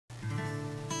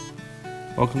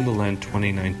Welcome to Lent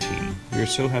 2019. We are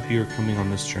so happy you are coming on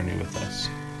this journey with us.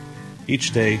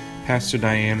 Each day, Pastor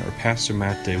Diane or Pastor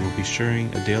Matt Day will be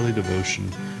sharing a daily devotion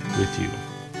with you.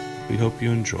 We hope you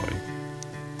enjoy.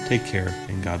 Take care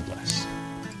and God bless.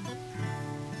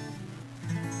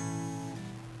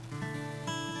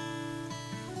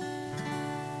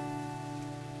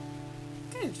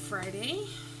 Good Friday,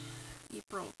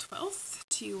 April 12th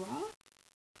to you all.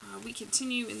 We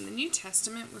continue in the New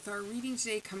Testament with our reading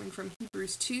today coming from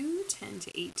Hebrews 2, 10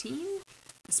 to 18.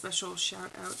 A special shout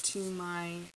out to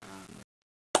my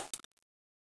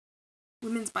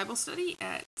women's Bible study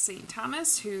at St.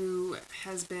 Thomas, who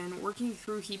has been working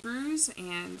through Hebrews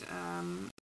and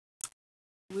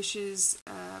wishes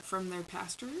from their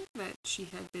pastor that she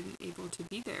had been able to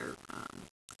be there.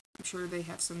 I'm sure they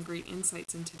have some great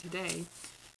insights into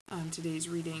today's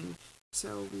reading.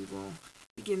 So we will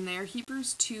begin there.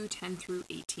 Hebrews 2, 10 through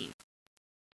 18.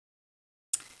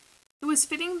 It was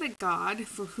fitting that God,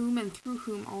 for whom and through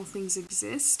whom all things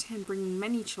exist, and bringing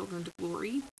many children to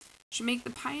glory, should make the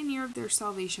pioneer of their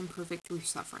salvation perfect through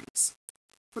sufferings.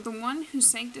 For the one who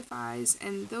sanctifies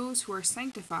and those who are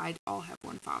sanctified all have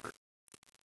one Father.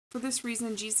 For this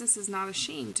reason Jesus is not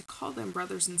ashamed to call them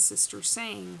brothers and sisters,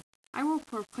 saying, I will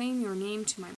proclaim your name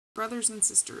to my brothers and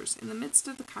sisters. In the midst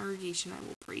of the congregation I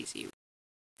will praise you.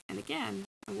 And again,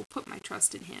 I will put my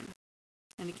trust in him.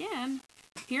 And again,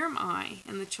 here am I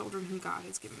and the children whom God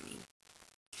has given me.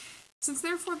 Since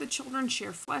therefore the children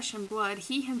share flesh and blood,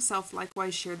 he himself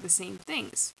likewise shared the same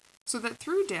things, so that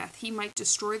through death he might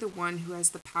destroy the one who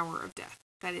has the power of death,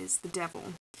 that is, the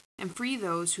devil, and free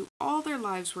those who all their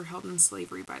lives were held in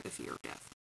slavery by the fear of death.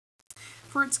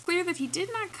 For it's clear that he did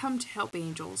not come to help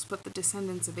angels, but the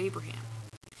descendants of Abraham.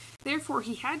 Therefore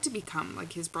he had to become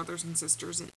like his brothers and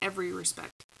sisters in every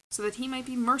respect, so that he might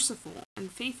be merciful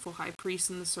and faithful high priest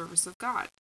in the service of God,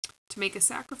 to make a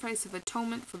sacrifice of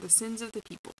atonement for the sins of the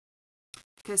people.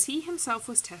 Because he himself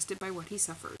was tested by what he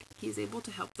suffered, he is able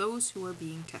to help those who are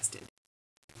being tested.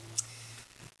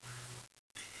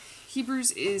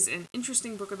 Hebrews is an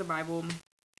interesting book of the Bible,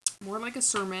 more like a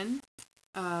sermon,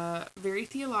 very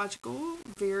theological,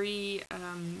 very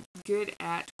good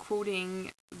at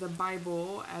quoting the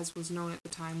Bible as was known at the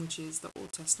time, which is the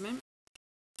Old Testament,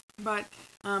 but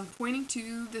pointing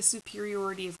to the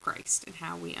superiority of Christ and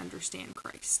how we understand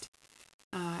Christ.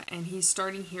 And he's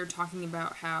starting here talking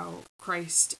about how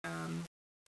Christ,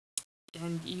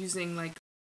 and using like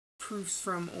proofs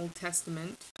from Old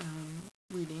Testament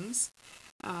readings,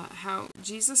 how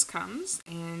Jesus comes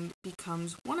and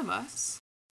becomes one of us,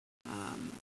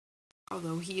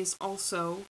 although he is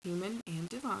also human and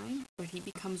divine, but he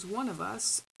becomes one of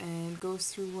us and goes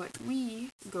through what we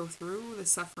go through, the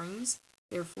sufferings.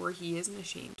 Therefore, he isn't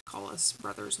ashamed to call us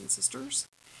brothers and sisters.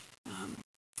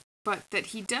 But that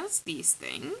he does these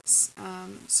things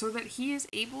so that he is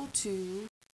able to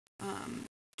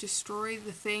destroy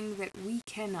the thing that we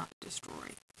cannot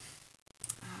destroy.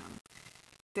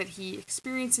 That he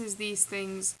experiences these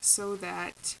things so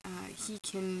that he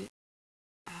can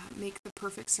make the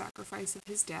perfect sacrifice of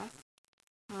his death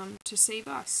to save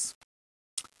us.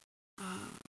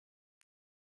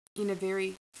 In a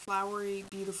very flowery,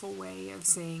 beautiful way of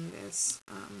saying this.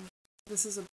 This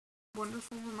is a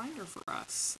wonderful reminder for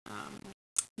us.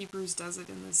 Hebrews does it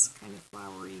in this kind of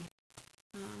flowery,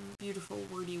 beautiful,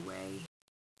 wordy way.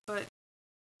 But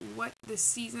what this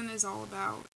season is all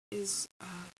about is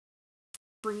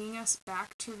bringing us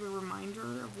back to the reminder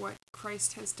of what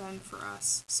Christ has done for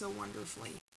us so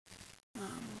wonderfully,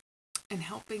 and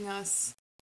helping us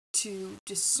to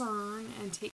discern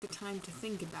and take the time to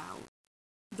think about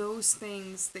those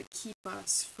things that keep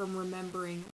us from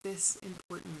remembering this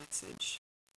important message,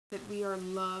 that we are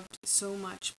loved so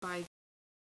much by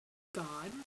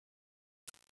God,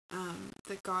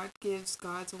 that God gives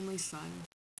God's only Son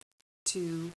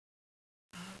to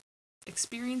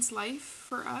experience life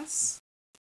for us,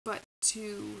 but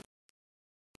to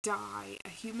die a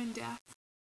human death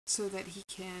so that he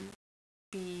can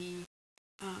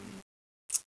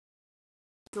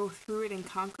go through it and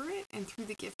conquer it, and through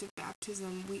the gift of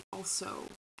baptism we also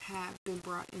have been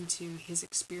brought into his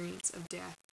experience of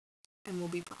death and will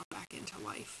be brought back into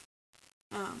life,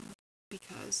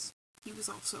 because he was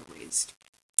also raised.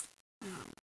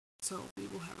 So we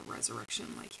will have a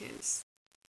resurrection like his.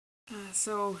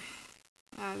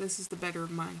 This is the better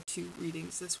of my two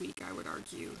readings this week, I would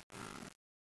argue.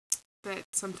 That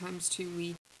sometimes, too,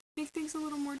 we make things a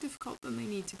little more difficult than they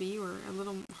need to be, or a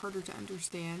little harder to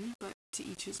understand, but to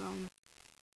each his own.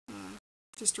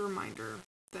 Just a reminder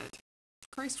that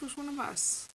Christ was one of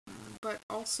us, but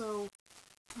also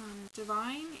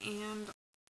divine, and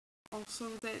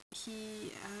also that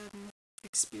he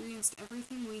experienced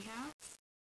everything we have,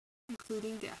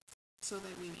 including death, so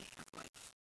that we may have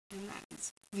life. And that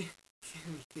is very,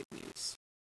 very good news.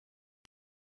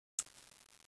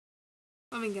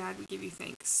 Loving God, we give you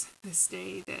thanks this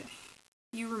day that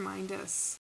you remind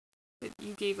us that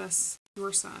you gave us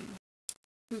your Son,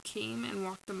 who came and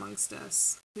walked amongst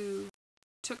us, who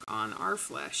took on our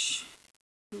flesh,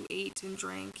 who ate and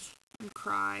drank and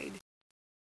cried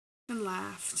and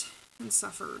laughed and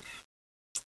suffered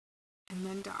and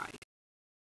then died,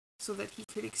 so that he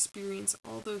could experience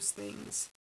all those things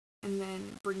and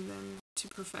then bring them to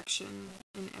perfection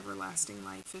in everlasting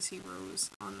life as he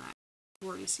rose on that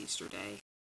glorious Easter day.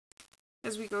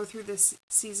 As we go through this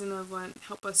season of Lent,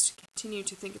 help us to continue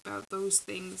to think about those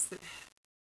things that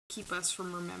keep us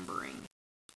from remembering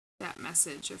that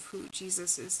message of who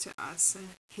Jesus is to us and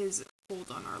his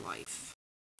hold on our life.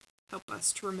 Help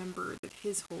us to remember that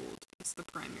his hold is the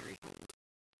primary hold.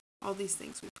 All these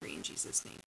things we pray in Jesus'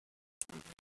 name. Amen.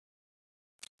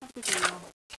 Have a good day,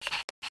 y'all.